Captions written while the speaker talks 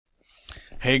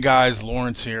Hey guys,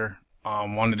 Lawrence here.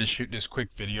 Wanted to shoot this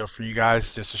quick video for you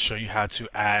guys just to show you how to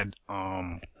add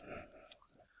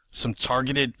some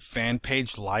targeted fan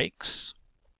page likes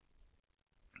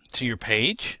to your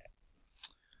page.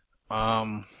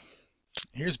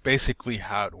 Here's basically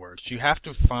how it works. You have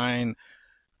to find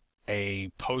a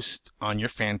post on your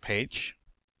fan page.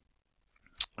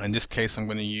 In this case, I'm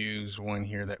going to use one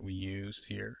here that we used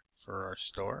here for our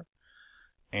store.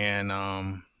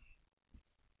 And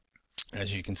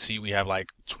as you can see, we have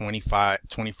like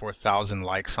 24,000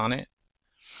 likes on it.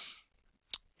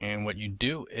 And what you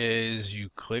do is you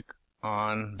click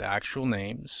on the actual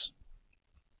names.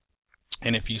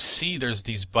 And if you see, there's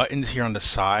these buttons here on the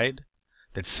side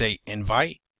that say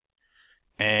invite.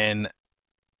 And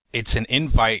it's an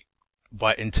invite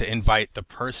button to invite the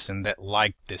person that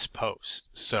liked this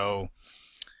post. So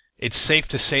it's safe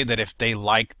to say that if they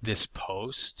like this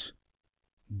post,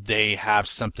 they have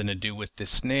something to do with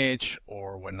this niche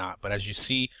or whatnot. But as you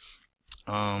see,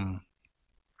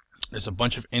 there's a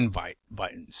bunch of invite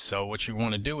buttons. So what you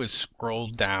want to do is scroll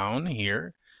down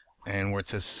here, and where it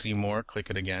says see more, click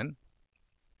it again.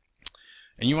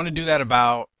 And you want to do that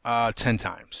about 10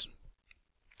 times.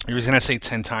 The reason I say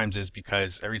 10 times is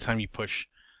because every time you push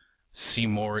see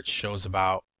more, it shows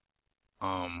about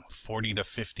 40 to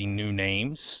 50 new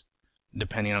names,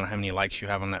 depending on how many likes you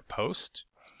have on that post.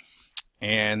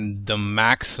 And the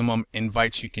maximum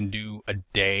invites you can do a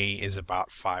day is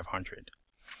about 500.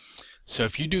 So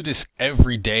if you do this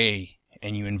every day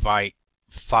and you invite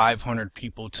 500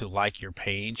 people to like your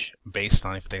page based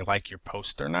on if they like your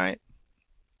post or not,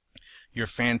 your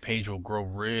fan page will grow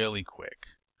really quick.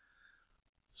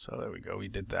 So there we go. We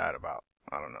did that about,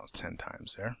 I don't know, 10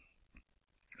 times there.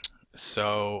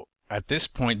 So at this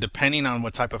point, depending on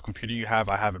what type of computer you have,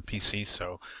 I have a PC,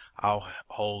 so I'll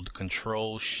hold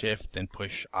Control, Shift, and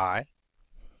push I.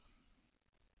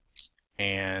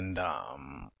 And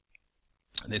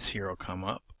this here will come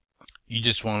up. You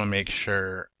just want to make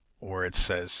sure where it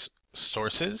says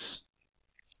sources.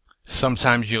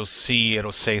 Sometimes you'll see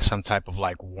it'll say some type of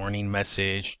like warning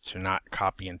message to not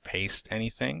copy and paste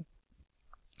anything.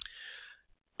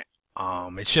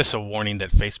 It's just a warning that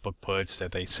Facebook puts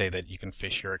that they say that you can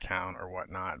phish your account or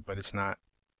whatnot, but it's not.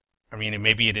 I mean,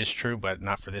 maybe it is true, but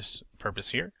not for this purpose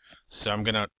here. So I'm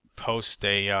gonna post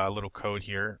a little code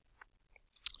here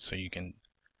so you can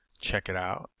check it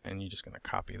out, and you're just gonna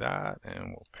copy that and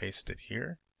we'll paste it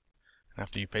here. And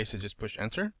after you paste it, just push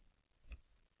enter.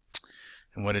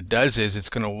 And what it does is it's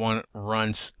gonna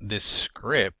run this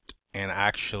script and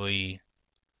actually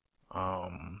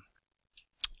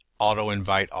auto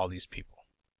invite all these people.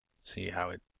 See how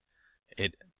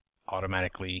it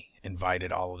automatically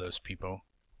invited all of those people.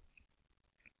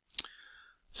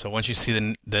 So once you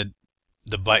see the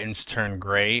buttons turn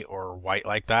gray or white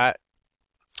like that,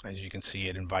 as you can see,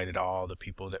 it invited all the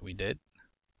people that we did.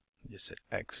 Just hit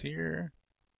X here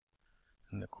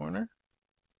in the corner,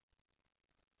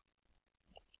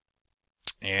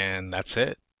 and that's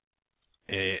it.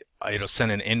 It'll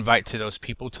send an invite to those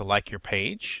people to like your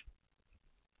page.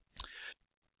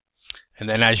 And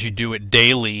then as you do it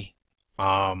daily,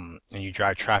 and you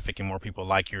drive traffic and more people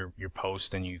like your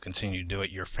post and you continue to do it,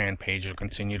 your fan page will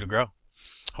continue to grow.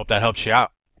 Hope that helps you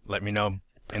out. Let me know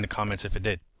in the comments if it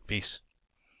did. Peace.